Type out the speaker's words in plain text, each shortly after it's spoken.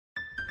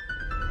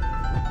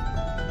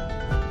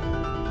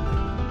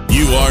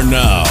are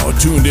now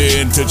tuned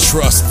in to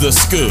Trust the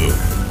Scoop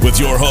with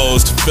your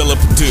host, Philip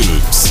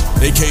Dukes,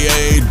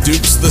 a.k.a.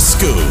 Dukes the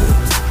Scoop.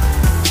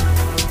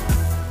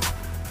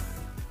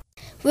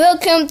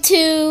 Welcome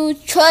to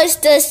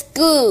Trust the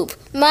Scoop.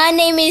 My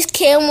name is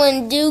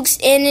Cameron Dukes,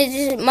 and it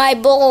is my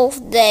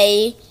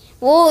birthday.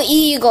 War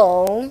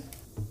Eagle.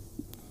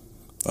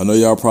 I know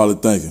y'all probably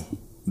thinking,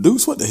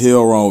 Dukes, what the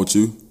hell wrong with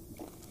you?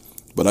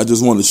 But I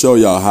just wanted to show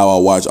y'all how I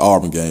watch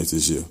Auburn games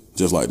this year,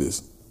 just like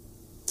this.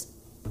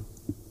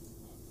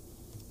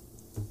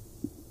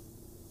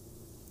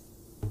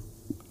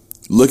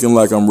 Looking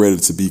like I'm ready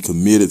to be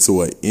committed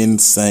to an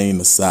insane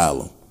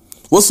asylum.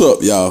 What's up,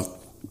 y'all?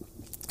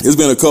 It's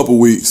been a couple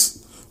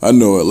weeks. I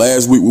know it.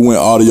 Last week we went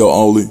audio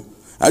only.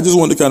 I just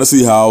wanted to kind of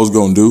see how I was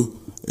going to do.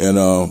 And,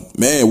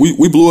 man,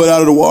 we blew it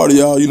out of the water,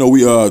 y'all. You know,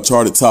 we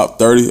charted top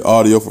 30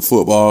 audio for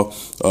football,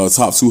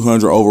 top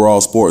 200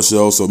 overall sports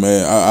show. So,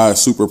 man, I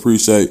super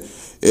appreciate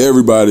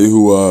everybody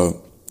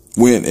who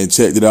went and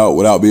checked it out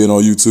without being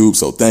on YouTube.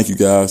 So thank you,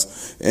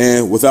 guys.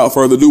 And without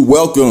further ado,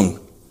 welcome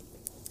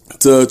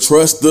to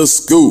Trust the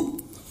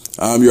Scoop.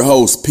 I'm your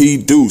host, P.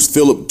 Dukes,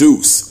 Philip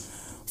Dukes.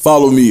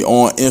 Follow me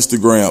on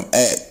Instagram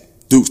at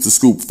Dukes the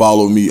Scoop.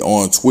 Follow me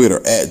on Twitter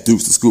at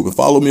Dukes the Scoop. And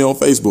follow me on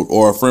Facebook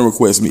or friend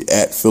request me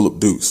at Philip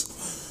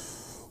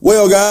Dukes.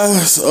 Well,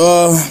 guys,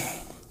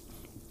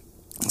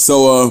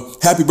 so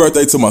happy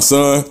birthday to my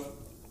son,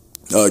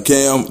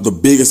 Cam, the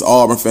biggest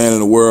Auburn fan in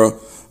the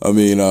world. I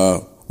mean,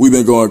 we've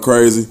been going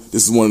crazy.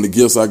 This is one of the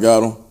gifts I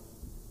got him.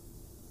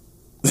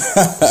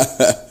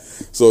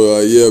 So,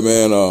 yeah,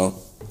 man,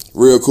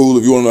 real cool.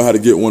 If you want to know how to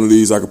get one of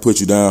these, I can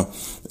put you down.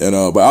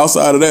 And but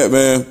outside of that,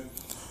 man,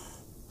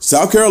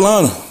 South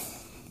Carolina,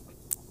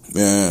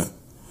 man,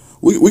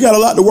 we got a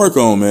lot to work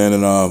on, man.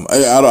 And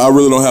I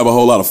really don't have a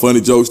whole lot of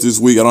funny jokes this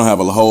week. I don't have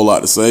a whole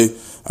lot to say.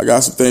 I got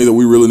some things that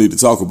we really need to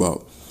talk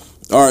about.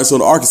 All right, so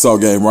the Arkansas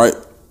game, right?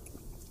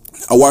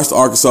 I watched the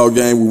Arkansas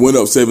game. We went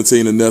up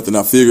 17-0.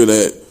 I figured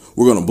that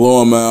we're going to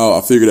blow them out.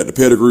 I figured that the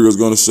pedigree was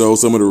going to show.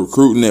 Some of the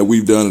recruiting that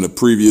we've done in the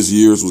previous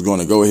years was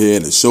going to go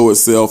ahead and show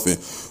itself. And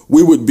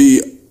we would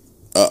be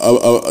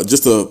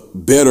just a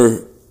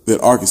better than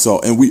Arkansas.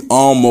 And we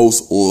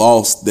almost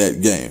lost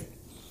that game.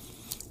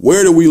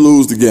 Where did we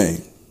lose the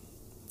game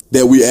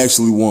that we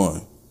actually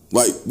won?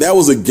 Like, that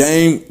was a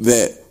game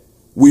that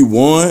we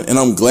won, and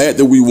I'm glad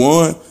that we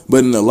won.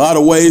 But in a lot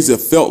of ways, it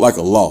felt like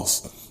a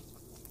loss.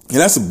 And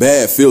that's a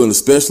bad feeling,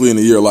 especially in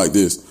a year like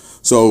this.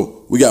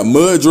 So we got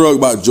mud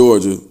drugged by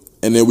Georgia,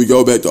 and then we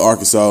go back to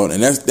Arkansas,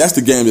 and that's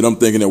the game that I'm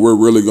thinking that we're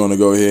really going to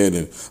go ahead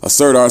and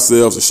assert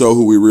ourselves and show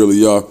who we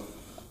really are.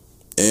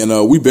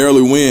 And we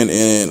barely win,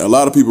 and a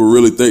lot of people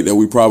really think that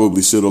we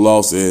probably should have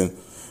lost. And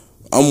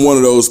I'm one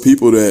of those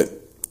people that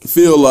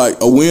feel like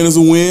a win is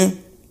a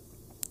win,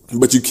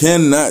 but you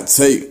cannot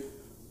take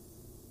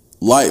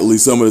lightly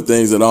some of the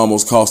things that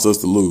almost cost us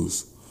to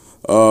lose.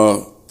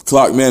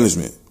 Clock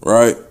management,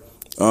 right?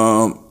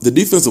 The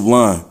defensive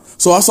line.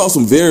 So I saw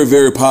some very,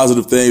 very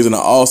positive things, and I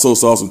also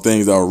saw some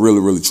things that were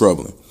really, really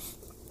troubling.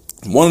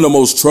 One of the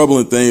most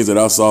troubling things that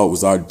I saw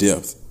was our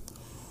depth.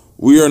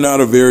 We are not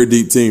a very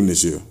deep team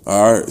this year,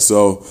 all right?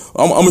 So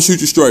I'm going to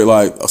shoot you straight.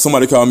 Like,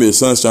 somebody called me a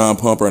sunshine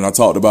pumper, and I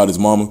talked about his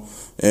mama,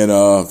 and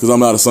because I'm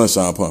not a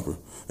sunshine pumper.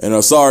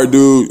 And sorry,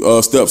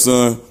 dude,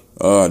 stepson,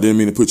 I didn't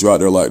mean to put you out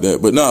there like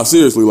that. But nah,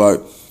 seriously, like,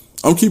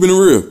 I'm keeping it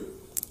real.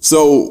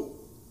 So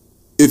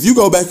if you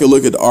go back and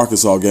look at the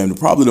Arkansas game,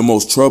 probably the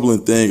most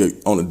troubling thing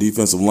on the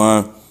defensive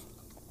line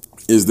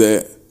is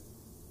that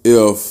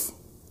if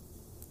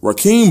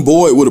Rakeem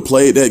Boyd would have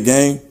played that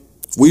game,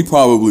 we'd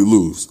probably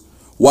lose.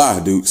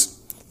 Why, Dukes?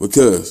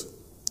 Because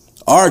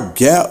our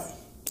gap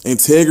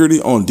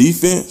integrity on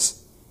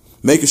defense,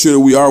 making sure that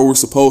we are where we're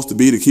supposed to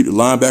be to keep the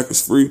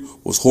linebackers free,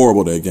 was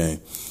horrible that game.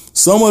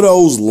 Some of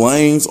those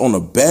lanes on the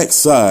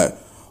backside,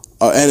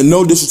 and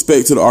no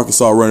disrespect to the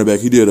Arkansas running back,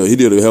 he did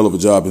a hell of a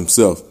job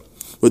himself.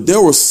 But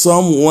there were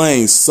some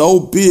lanes so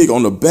big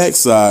on the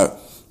backside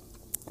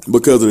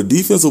because of the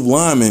defensive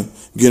linemen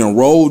getting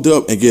rolled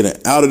up and getting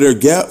out of their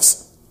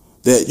gaps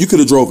that you could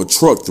have drove a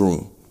truck through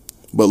them.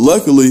 But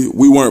luckily,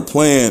 we weren't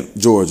playing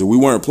Georgia. We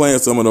weren't playing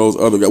some of those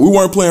other guys. We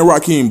weren't playing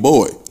Rakeem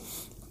Boyd.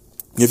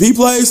 If he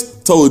plays,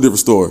 totally different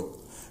story.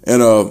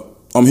 And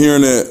I'm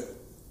hearing that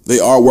they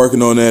are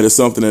working on that. It's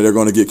something that they're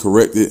going to get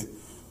corrected.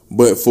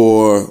 But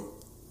for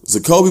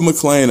Zakoby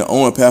McClain and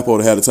Owen Pappoe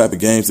to have the type of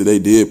games that they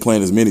did,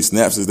 playing as many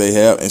snaps as they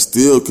have and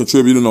still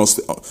contributing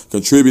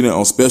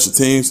on special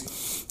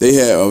teams, they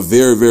had a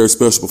very, very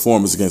special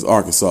performance against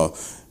Arkansas.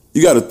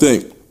 You got to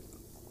think,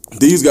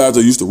 these guys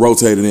are used to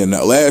rotating in.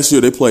 Now, last year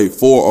they played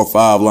 4 or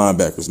 5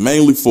 linebackers,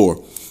 mainly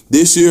 4.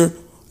 This year,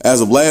 as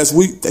of last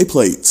week, they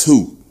played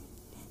 2.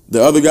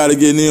 The other guy that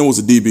getting in was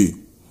a DB.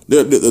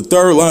 The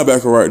third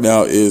linebacker right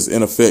now is,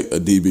 in effect,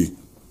 a DB.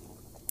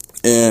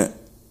 And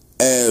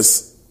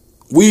as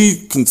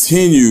we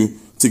continue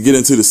to get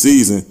into the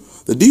season,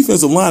 the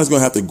defensive line is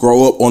going to have to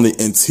grow up on the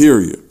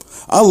interior.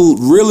 I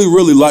really,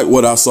 really like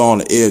what I saw on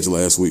the edge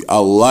last week. I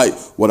like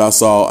what I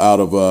saw out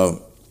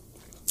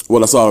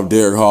of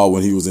Derek Hall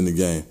when he was in the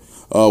game.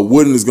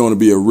 Wooden is going to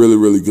be a really,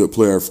 really good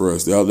player for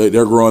us.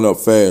 They're growing up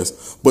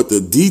fast. But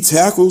the D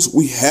tackles,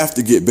 we have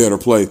to get better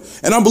play.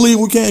 And I believe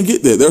we can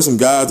get there. There's some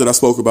guys that I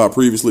spoke about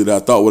previously that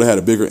I thought would have had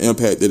a bigger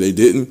impact that they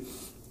didn't.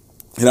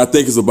 And I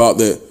think it's about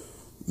that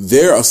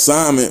their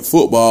assignment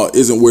football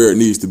isn't where it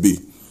needs to be,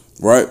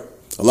 right?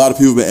 A lot of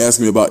people have been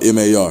asking me about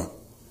MAR.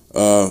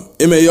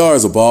 MAR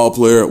is a ball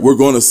player. We're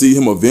going to see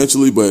him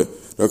eventually, but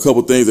there are a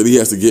couple things that he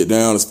has to get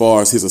down as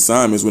far as his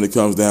assignments when it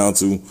comes down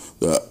to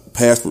the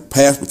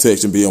pass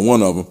protection being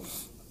one of them.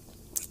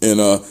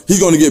 And he's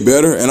going to get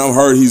better, and I've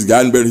heard he's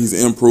gotten better.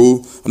 He's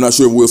improved. I'm not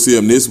sure if we'll see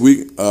him this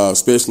week,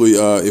 especially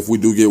if we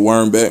do get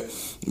Worm back.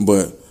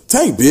 But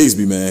Tank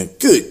Bigsby, man,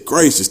 good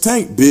gracious.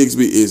 Tank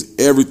Bigsby is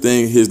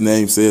everything his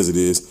name says it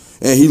is,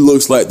 and he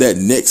looks like that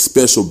next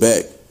special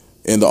back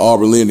in the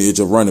Auburn lineage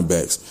of running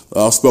backs.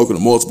 I've spoken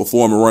to multiple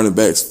former running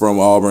backs from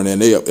Auburn,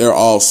 and they're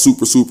all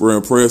super, super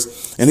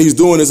impressed. And he's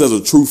doing this as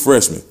a true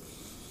freshman.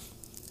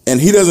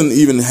 And he doesn't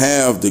even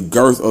have the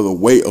girth or the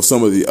weight of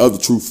some of the other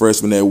true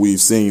freshmen that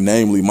we've seen,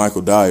 namely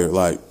Michael Dyer.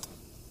 Like,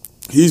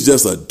 he's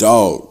just a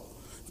dog.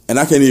 And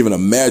I can't even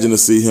imagine to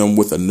see him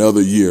with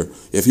another year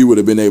if he would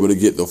have been able to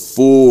get the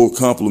full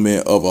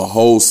complement of a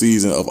whole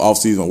season of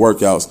off-season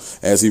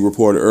workouts, as he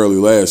reported early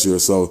last year.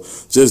 So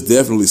just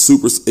definitely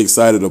super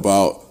excited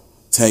about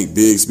Tank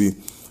Bigsby.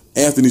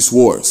 Anthony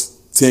Schwartz,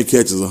 10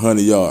 catches,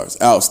 100 yards.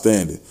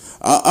 Outstanding.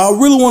 I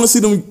really want to see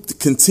them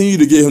continue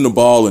to get him the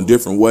ball in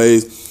different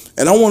ways.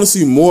 And I want to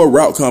see more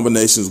route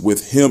combinations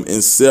with him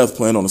and Seth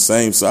playing on the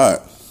same side.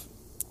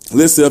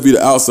 Let Seth be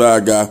the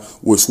outside guy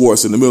with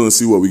Schwartz in the middle and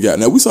see what we got.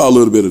 Now, we saw a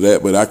little bit of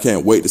that, but I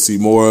can't wait to see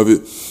more of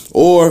it.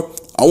 Or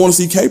I want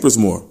to see Capers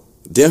more.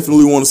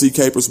 Definitely want to see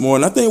Capers more,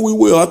 and I think we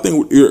will. I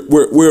think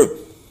we're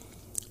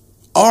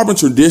Auburn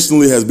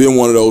traditionally has been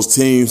one of those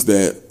teams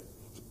that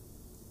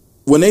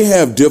when they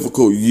have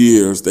difficult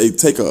years, they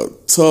take a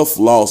tough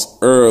loss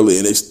early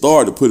and they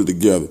start to put it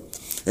together.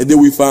 And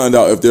then we find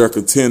out if they're a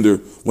contender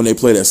when they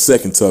play that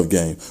second tough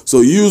game.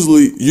 So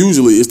usually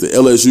it's the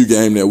LSU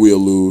game that we'll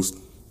lose.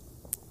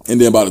 And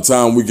then by the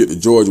time we get to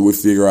Georgia, we'll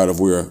figure out if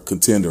we're a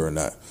contender or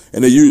not.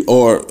 And then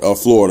or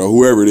Florida, or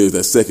whoever it is,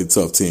 that second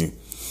tough team.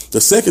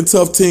 The second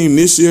tough team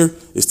this year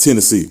is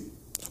Tennessee.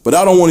 But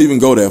I don't want to even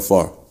go that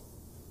far.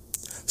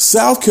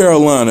 South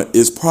Carolina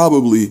is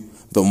probably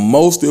the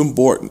most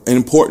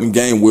important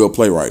game we'll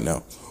play right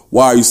now.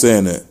 Why are you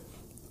saying that?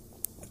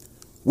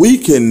 We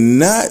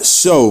cannot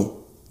show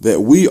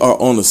that we are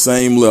on the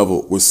same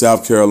level with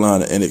South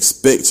Carolina and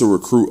expect to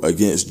recruit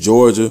against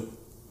Georgia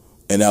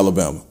and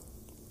Alabama.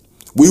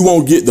 We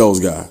won't get those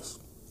guys.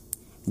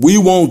 We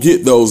won't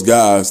get those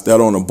guys that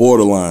are on the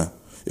borderline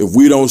if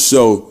we don't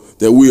show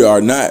that we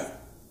are not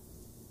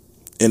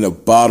in the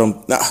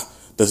bottom,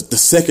 the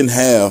second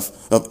half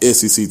of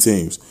SEC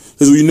teams.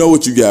 Because you know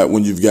what you got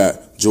when you've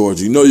got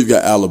Georgia. You know you've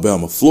got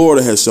Alabama.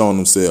 Florida has shown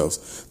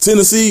themselves.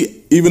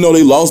 Tennessee, even though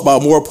they lost by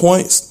more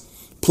points,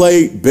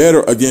 played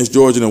better against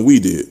Georgia than we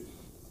did.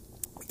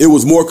 It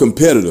was more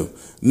competitive.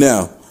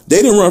 Now,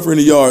 they didn't run for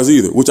any yards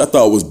either, which I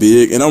thought was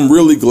big. And I'm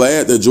really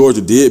glad that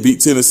Georgia did beat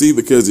Tennessee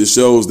because it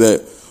shows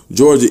that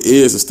Georgia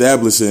is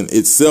establishing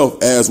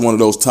itself as one of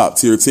those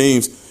top-tier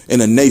teams in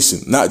the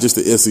nation, not just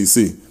the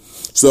SEC.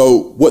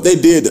 So what they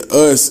did to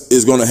us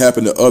is going to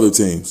happen to other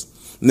teams.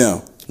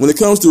 Now, when it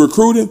comes to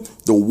recruiting,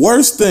 the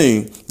worst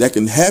thing that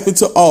can happen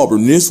to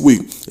Auburn this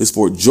week is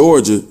for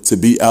Georgia to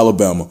beat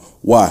Alabama.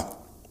 Why?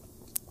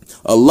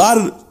 A lot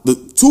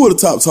of two of the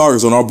top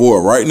targets on our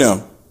board right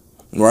now,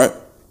 right,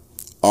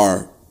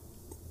 are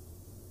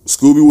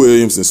Scooby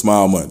Williams and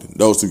Smile Monday.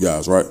 Those two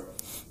guys, right?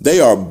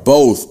 They are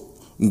both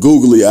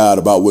googly-eyed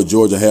about what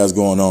Georgia has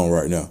going on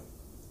right now.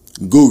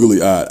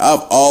 Googly-eyed.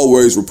 I've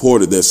always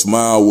reported that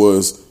Smile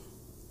was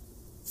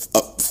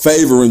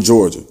favoring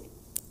Georgia.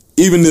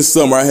 Even this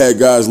summer, I had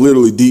guys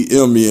literally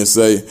DM me and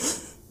say,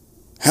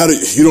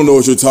 you don't know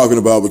what you're talking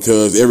about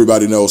because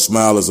everybody knows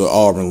Smile is an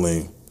Auburn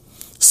lean.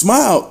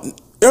 Smile,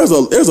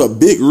 there's a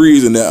big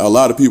reason that a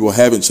lot of people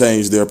haven't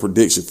changed their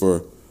prediction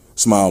for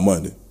Smile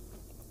Monday.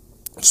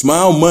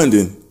 Smile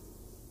Monday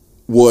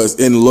was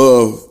in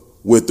love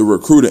with the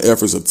recruiting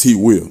efforts of T.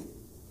 Will.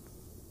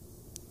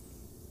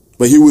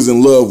 But he was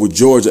in love with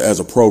Georgia as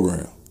a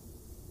program,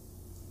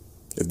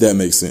 if that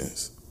makes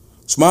sense.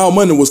 Smile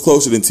Monday was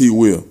closer than T.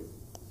 Will,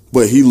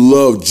 but he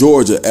loved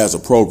Georgia as a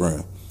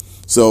program.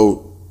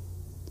 So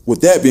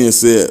with that being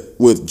said,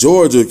 with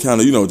Georgia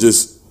kind of,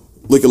 just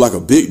looking like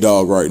a big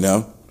dog right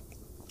now,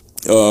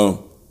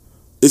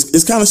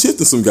 it's kind of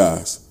shifting some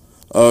guys.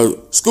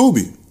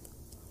 Scooby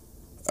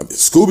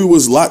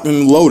was locked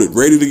and loaded,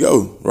 ready to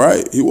go,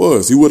 right? He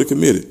would have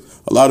committed.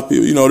 A lot of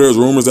people, there's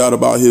rumors out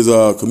about his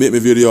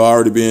commitment video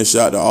already being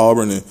shot to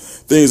Auburn and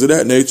things of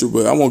that nature,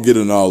 but I won't get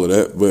into all of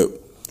that. But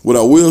what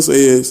I will say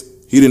is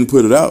he didn't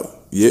put it out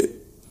yet,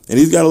 and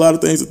he's got a lot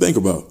of things to think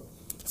about.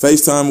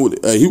 FaceTime with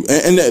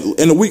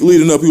and the week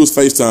leading up, he was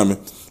FaceTiming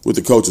with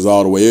the coaches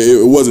all the way.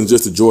 It wasn't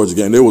just the Georgia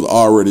game; they was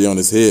already on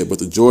his head, but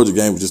the Georgia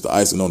game was just the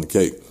icing on the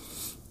cake.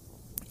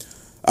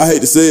 I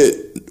hate to say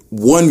it,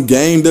 one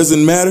game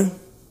doesn't matter,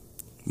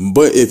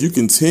 But if you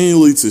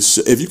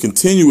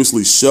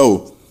continuously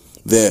show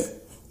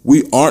that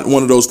we aren't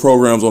one of those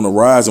programs on the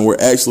rise and we're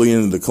actually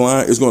in a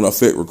decline, it's going to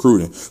affect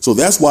recruiting. So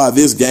that's why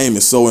this game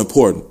is so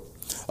important.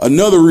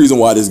 Another reason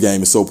why this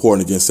game is so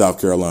important against South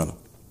Carolina.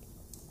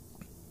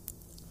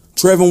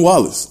 Trevin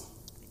Wallace.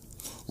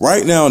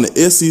 Right now in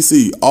the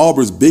SEC,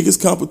 Auburn's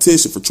biggest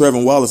competition for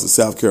Trevin Wallace is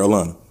South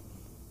Carolina.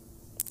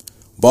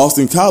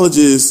 Boston College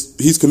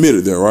he's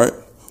committed there, right?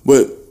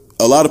 But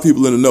a lot of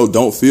people in the know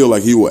don't feel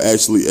like he will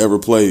actually ever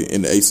play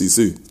in the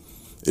ACC.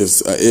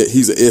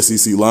 He's an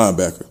SEC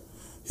linebacker.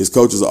 His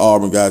coach is an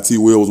Auburn guy. T.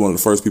 Will was one of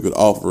the first people to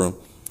offer him.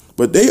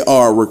 But they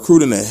are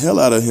recruiting the hell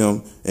out of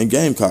him in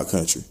Gamecock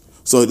country.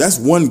 So that's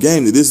one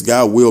game that this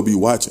guy will be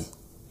watching.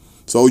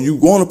 So you're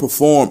going to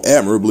perform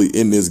admirably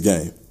in this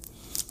game.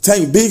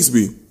 Tank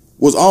Bigsby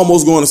was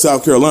almost going to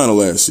South Carolina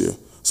last year.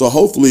 So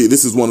hopefully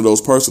this is one of those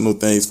personal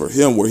things for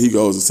him where he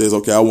goes and says,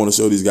 okay, I want to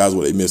show these guys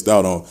what they missed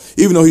out on.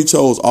 Even though he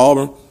chose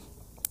Auburn,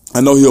 I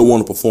know he'll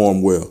want to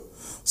perform well.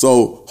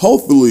 So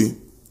hopefully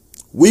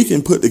we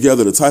can put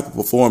together the type of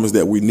performance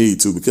that we need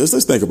to, because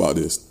let's think about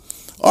this.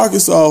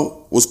 Arkansas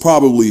was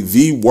probably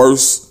the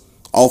worst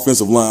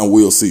offensive line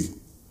we'll see,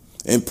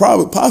 and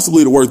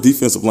possibly the worst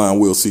defensive line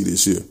we'll see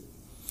this year.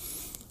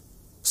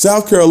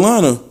 South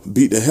Carolina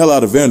beat the hell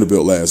out of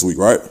Vanderbilt last week,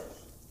 right?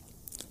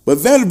 But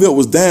Vanderbilt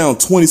was down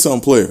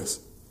 20-something players.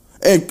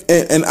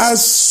 And I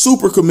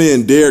super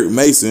commend Derek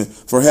Mason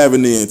for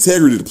having the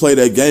integrity to play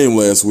that game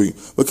last week,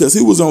 because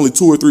he was only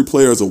 2 or 3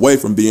 players away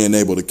from being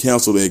able to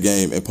cancel that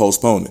game and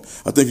postpone it.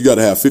 I think you got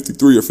to have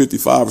 53 or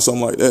 55 or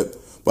something like that.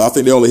 But I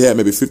think they only had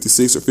maybe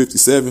 56 or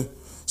 57.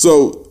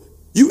 So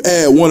you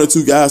add 1 or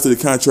 2 guys to the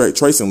contact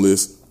tracing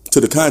list,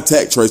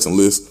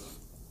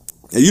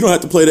 and you don't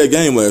have to play that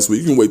game last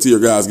week. You can wait till your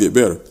guys get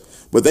better.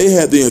 But they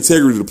had the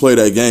integrity to play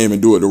that game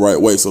and do it the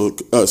right way. So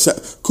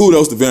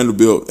kudos to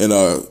Vanderbilt and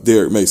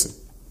Derek Mason.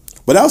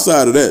 But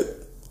outside of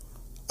that,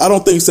 I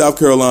don't think South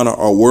Carolina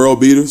are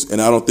world beaters,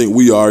 and I don't think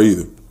we are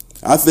either.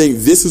 I think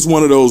this is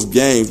one of those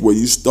games where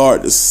you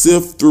start to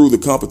sift through the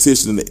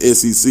competition in the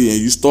SEC and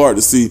you start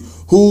to see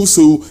who's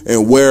who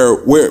and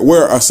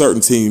where a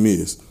certain team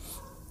is.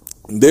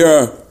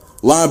 There are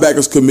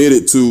linebackers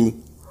committed to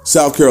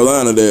South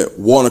Carolina that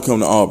want to come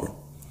to Auburn.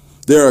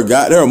 There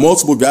are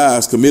multiple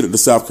guys committed to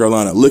South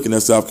Carolina, looking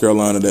at South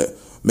Carolina, that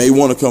may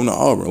want to come to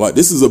Auburn. Like,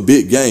 this is a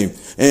big game.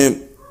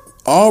 And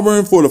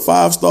Auburn, for the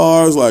 5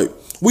 stars, like,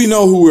 we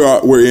know who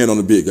we're in on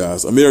the big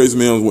guys. Amarius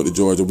Mims went to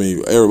Georgia. I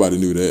mean, everybody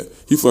knew that.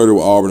 He flirted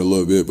with Auburn a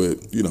little bit,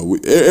 but, you know,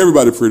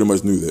 everybody pretty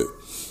much knew that.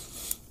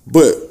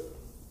 But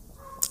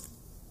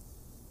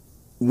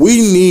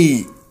we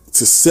need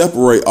to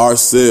separate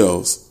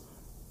ourselves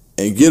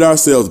and get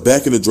ourselves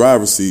back in the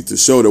driver's seat to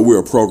show that we're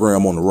a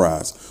program on the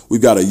rise.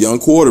 We've got a young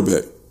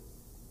quarterback.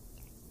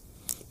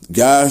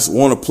 Guys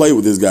want to play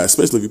with this guy,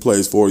 especially if he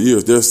plays 4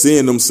 years. They're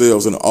seeing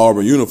themselves in an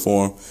Auburn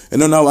uniform,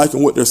 and they're not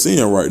liking what they're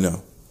seeing right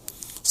now.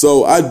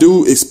 So I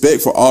do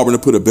expect for Auburn to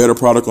put a better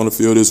product on the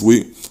field this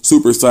week.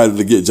 Super excited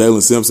to get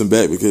Jalen Simpson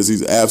back, because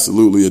he's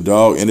absolutely a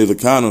dog, and it'll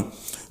kind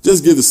of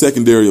just give the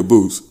secondary a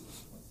boost.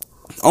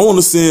 I want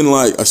to send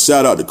like a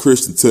shout out to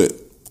Christian Tutt.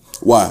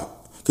 Why?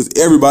 Because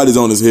everybody's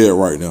on his head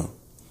right now.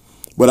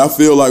 But I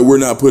feel like we're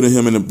not putting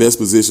him in the best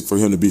position for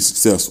him to be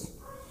successful.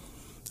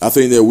 I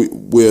think that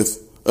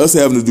with us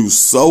having to do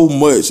so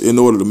much in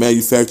order to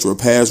manufacture a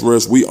pass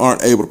rush, we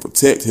aren't able to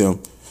protect him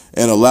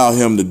and allow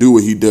him to do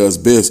what he does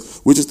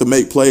best, which is to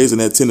make plays in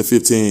that 10 to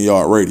 15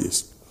 yard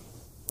radius.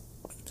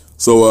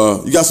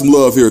 So you got some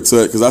love here,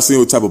 Tut, because I see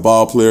what type of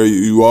ball player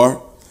you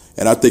are,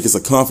 and I think it's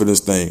a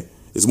confidence thing.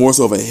 It's more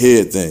so of a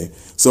head thing.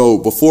 So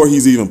before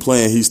he's even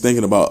playing, he's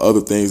thinking about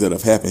other things that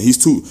have happened. He's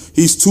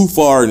too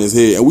far in his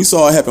head. And we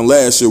saw it happen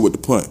last year with the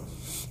punt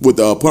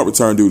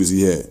return duties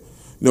he had.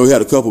 You know, he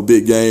had a couple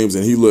big games,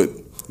 and he looked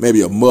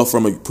maybe a muff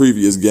from a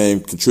previous game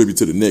contribute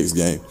to the next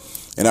game.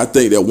 And I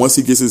think that once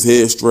he gets his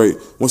head straight,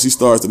 once he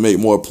starts to make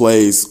more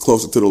plays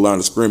closer to the line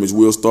of scrimmage,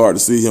 we'll start to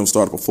see him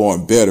start to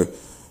perform better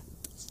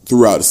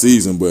throughout the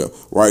season. But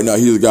right now,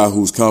 he's a guy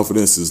whose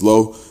confidence is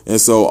low. And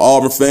so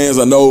Auburn fans,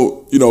 I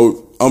know, you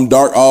know, I'm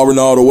dark Auburn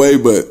all the way,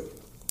 but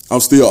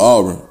I'm still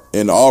Auburn.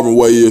 And the Auburn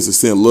way is to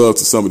send love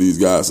to some of these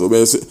guys. So,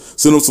 man,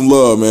 send them some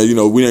love, man. You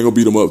know, we ain't going to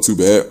beat them up too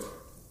bad.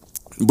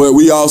 But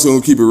we also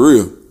going to keep it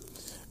real.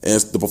 And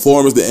the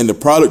performance and the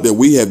product that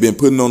we have been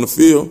putting on the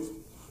field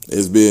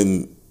has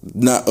been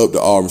not up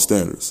to Auburn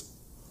standards.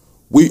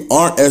 We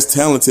aren't as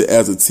talented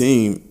as a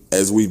team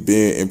as we've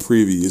been in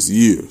previous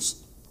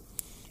years.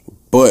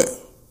 But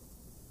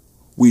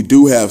we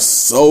do have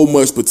so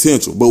much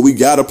potential. But we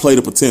got to play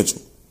the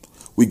potential.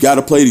 We got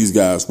to play these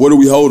guys. What are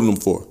we holding them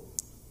for?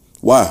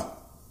 Why?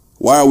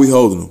 Why are we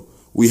holding them?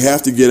 We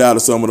have to get out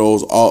of some of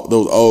those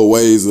old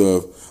ways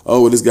of,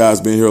 oh, well, this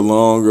guy's been here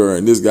longer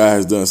and this guy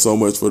has done so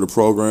much for the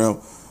program.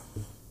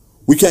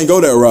 We can't go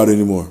that route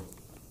anymore.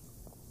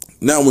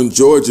 Not when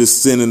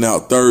Georgia's sending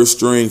out 3rd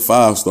string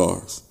 5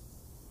 stars.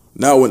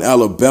 Not when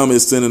Alabama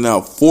is sending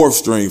out 4th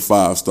string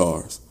 5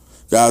 stars.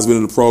 Guys been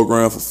in the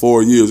program for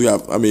 4 years.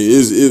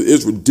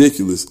 It's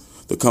ridiculous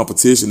the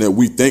competition that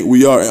we think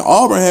we are. And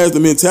Auburn has the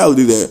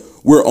mentality that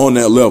we're on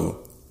that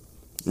level,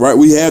 right?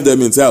 We have that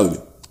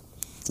mentality.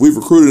 We've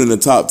recruited in the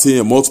top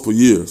 10 multiple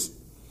years,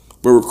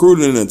 but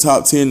recruiting in the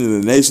top 10 in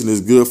the nation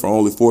is good for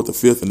only 4th or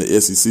 5th in the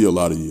SEC a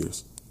lot of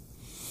years.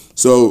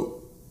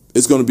 So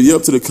it's going to be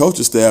up to the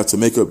coaching staff to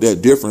make up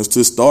that difference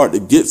to start to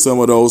get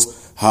some of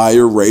those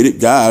higher rated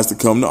guys to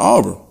come to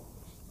Auburn.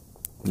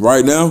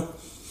 Right now,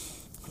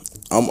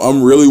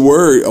 I'm really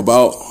worried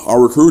about our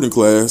recruiting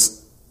class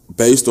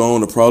based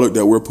on the product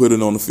that we're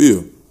putting on the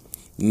field.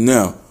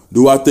 Now,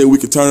 do I think we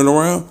can turn it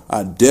around?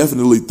 I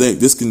definitely think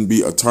this can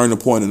be a turning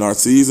point in our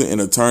season and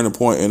a turning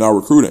point in our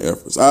recruiting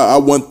efforts. I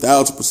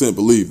 1,000%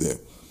 believe that.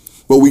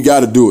 But we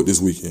got to do it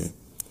this weekend.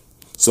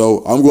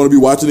 So I'm going to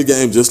be watching the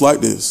game just like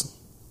this.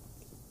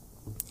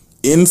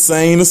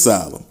 Insane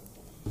Asylum.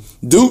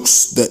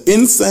 Dukes, the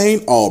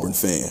insane Auburn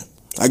fan.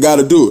 I got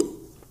to do it.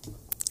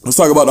 Let's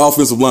talk about the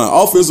offensive line.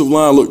 Offensive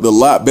line looked a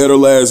lot better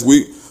last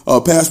week.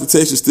 Pass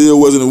protection still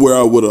wasn't where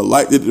I would have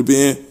liked it to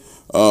be,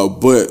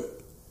 but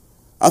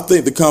I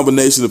think the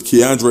combination of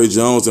Keandre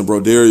Jones and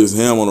Broderius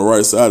Ham on the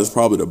right side is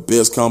probably the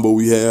best combo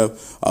we have.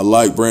 I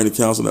like Brandon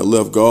Council at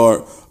left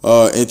guard,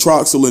 and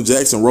Troxell and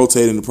Jackson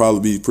rotating to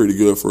probably be pretty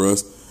good for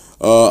us.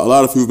 A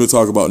lot of people have been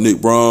talking about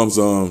Nick Brahms.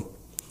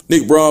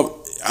 Nick Brahms,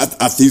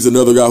 he's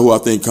another guy who I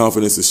think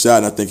confidence is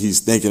shot, and I think he's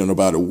thinking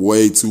about it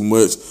way too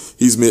much.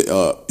 He's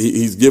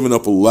given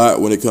up a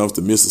lot when it comes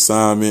to missed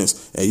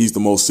assignments, and he's the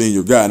most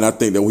senior guy. And I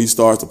think that when he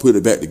starts to put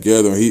it back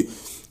together,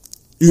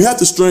 you have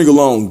to string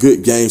along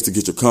good games to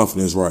get your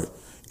confidence right.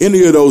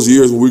 Any of those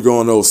years when we go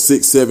on those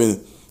 6-7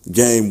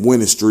 game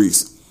winning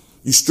streaks,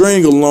 you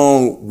string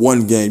along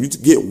one game, you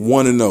get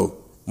 1-0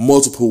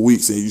 multiple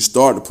weeks, and you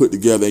start to put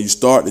together, and you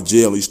start to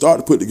gel, and you start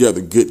to put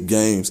together good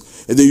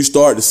games, and then you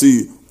start to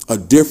see a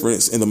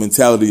difference in the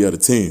mentality of the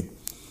team.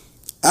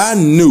 I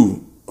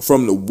knew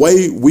from the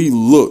way we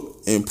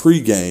looked in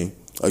pregame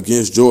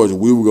against Georgia,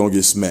 we were going to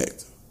get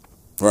smacked,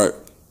 right?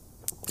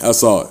 I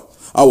saw it.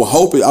 I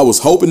was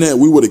hoping that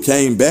we would have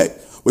came back,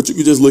 but you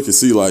could just look and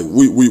see like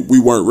we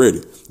weren't ready.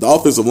 The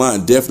offensive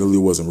line definitely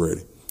wasn't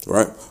ready,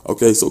 right?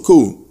 Okay, so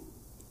cool.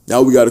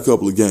 Now we got a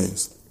couple of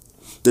games.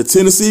 The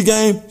Tennessee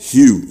game,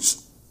 huge,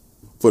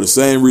 for the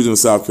same reason the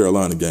South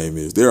Carolina game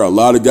is. There are a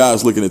lot of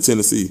guys looking at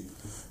Tennessee.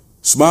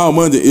 Smile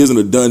Monday isn't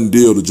a done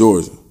deal to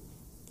Georgia.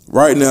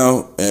 Right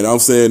now, and I'm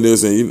saying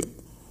this, and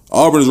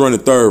Auburn is running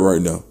third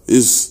right now.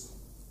 It's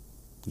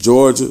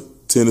Georgia,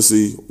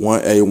 Tennessee,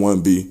 1A,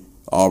 1B,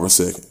 Auburn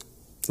second.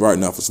 Right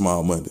now for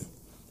Smile Monday.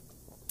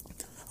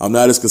 I'm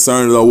not as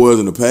concerned as I was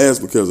in the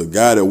past because a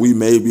guy that we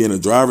may be in a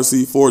driver's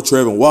seat for,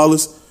 Trevin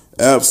Wallace,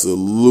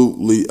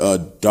 absolutely a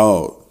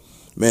dog.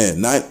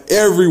 Man,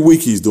 every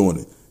week he's doing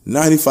it.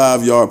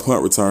 95-yard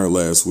punt return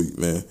last week,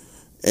 man.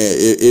 And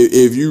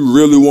if you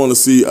really want to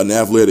see an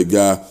athletic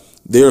guy,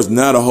 there's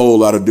not a whole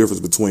lot of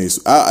difference between.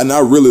 And I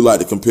really like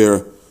to compare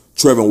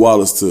Trevin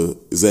Wallace to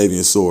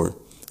Xavier Sawyer.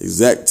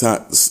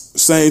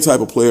 Same type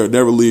of player,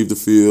 never leave the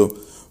field.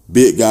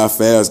 Big guy,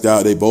 fast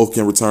guy. They both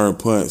can return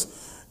punts.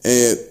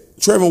 And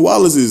Trevin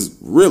Wallace is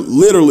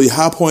literally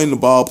high-pointing the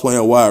ball,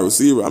 playing wide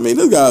receiver. I mean,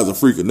 this guy is a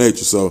freak of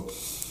nature. So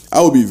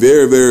I would be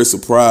very, very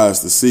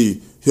surprised to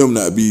see him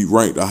not be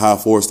ranked a high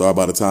 4-star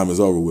by the time it's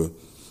over with.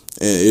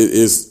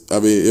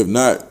 And if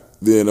not,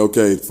 then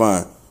okay,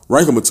 fine.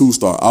 Rank him a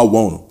 2-star. I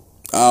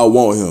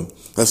want him.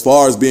 As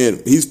far as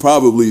he's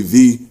probably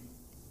the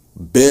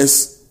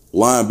best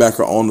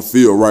linebacker on the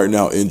field right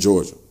now in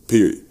Georgia,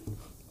 period.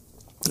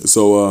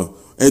 So,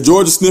 and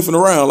Georgia's sniffing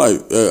around. Like,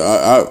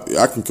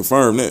 I can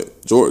confirm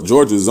that.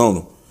 Georgia is on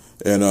him.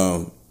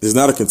 And it's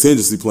not a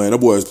contingency plan. That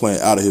boy is playing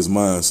out of his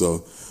mind.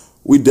 So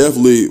we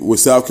definitely, with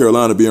South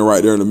Carolina being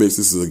right there in the mix,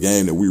 this is a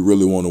game that we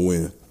really want to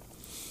win.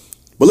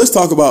 But let's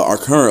talk about our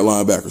current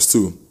linebackers,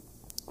 too.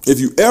 If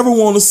you ever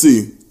want to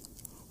see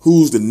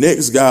who's the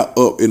next guy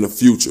up in the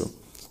future,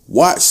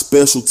 watch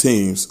special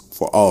teams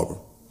for Auburn.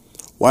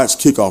 Watch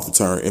kickoff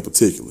return in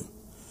particular.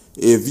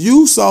 If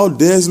you saw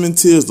Desmond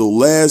Tisdale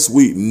last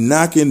week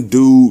knocking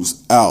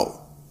dudes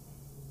out,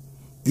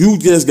 you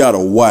just got to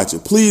watch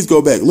it. Please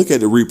go back. Look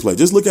at the replay.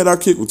 Just look at our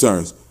kick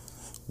returns.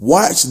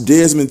 Watch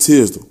Desmond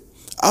Tisdale.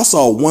 I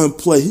saw one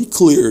play. He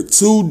cleared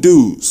 2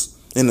 dudes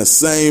in the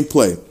same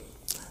play.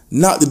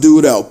 Knocked the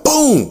dude out.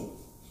 Boom.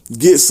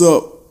 Gets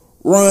up,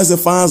 runs and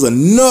finds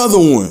another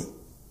one.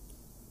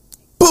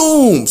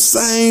 Boom.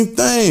 Same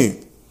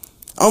thing.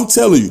 I'm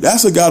telling you,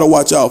 that's a guy to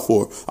watch out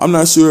for. I'm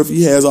not sure if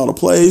he has all the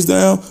plays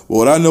down, but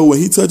what I know when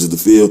he touches the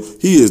field,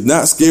 he is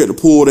not scared to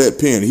pull that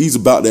pin. He's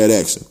about that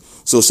action.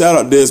 So shout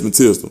out to Desmond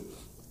Tisdale.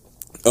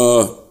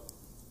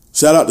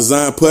 Shout out to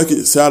Zion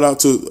Puckett. Shout out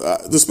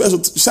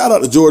to shout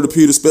out to Jordan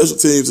Peters. Special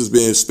teams has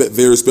been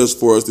very special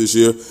for us this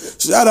year.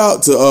 Shout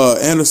out to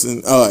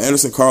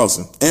Anders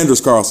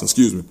Carlson,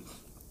 excuse me.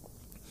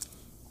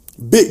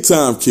 Big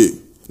time kick.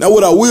 Now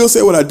what I will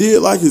say, what I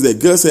did like is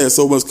that Gus had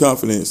so much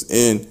confidence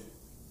in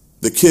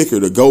the kicker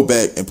to go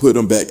back and put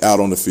him back out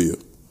on the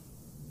field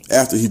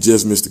after he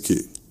just missed the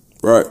kick,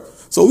 right?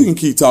 So we can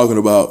keep talking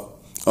about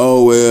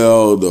oh,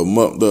 well,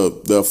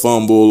 the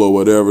fumble or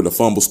whatever, the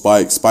fumble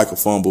spike a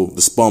fumble,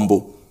 the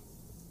spumble,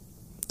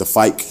 the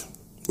fike,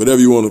 whatever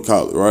you want to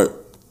call it, right?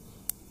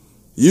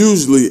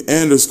 Usually,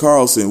 Anders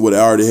Carlson would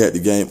have already had the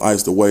game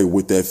iced away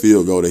with that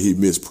field goal that he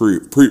missed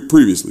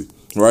previously,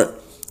 right?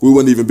 We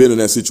wouldn't even been in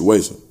that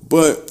situation,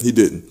 but he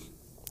didn't.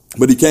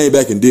 But he came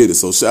back and did it,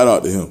 so shout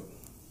out to him.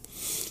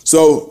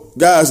 So,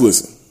 guys,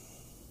 listen.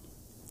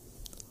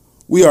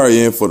 We are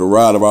in for the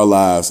ride of our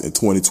lives in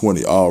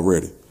 2020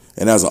 already.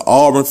 And as an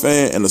Auburn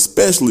fan, and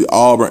especially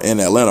Auburn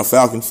and Atlanta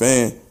Falcon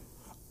fan,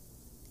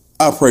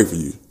 I pray for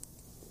you.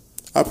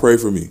 I pray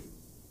for me.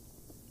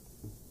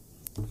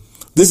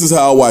 This is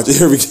how I watch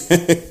every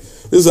game.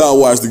 This is how I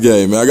watch the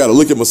game, man. I got to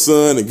look at my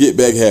son and get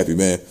back happy,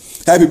 man.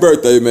 Happy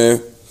birthday,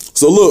 man.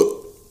 So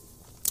look,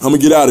 I'm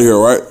going to get out of here,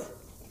 right?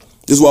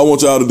 This is what I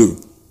want y'all to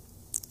do.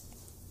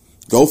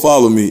 Go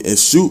follow me and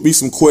shoot me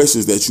some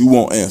questions that you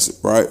want answered,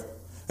 right?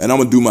 And I'm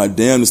going to do my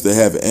damnedest to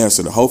have it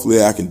answered.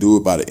 Hopefully I can do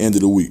it by the end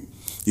of the week.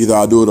 Either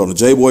I'll do it on the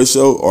J-Boy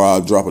Show or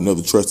I'll drop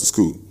another Trust the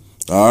Scoop.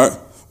 All right?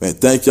 Man,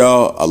 thank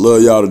y'all. I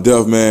love y'all to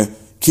death, man.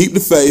 Keep the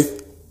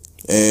faith.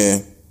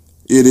 And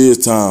it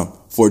is time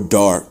for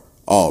Dark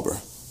Auburn.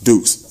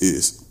 Dukes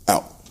is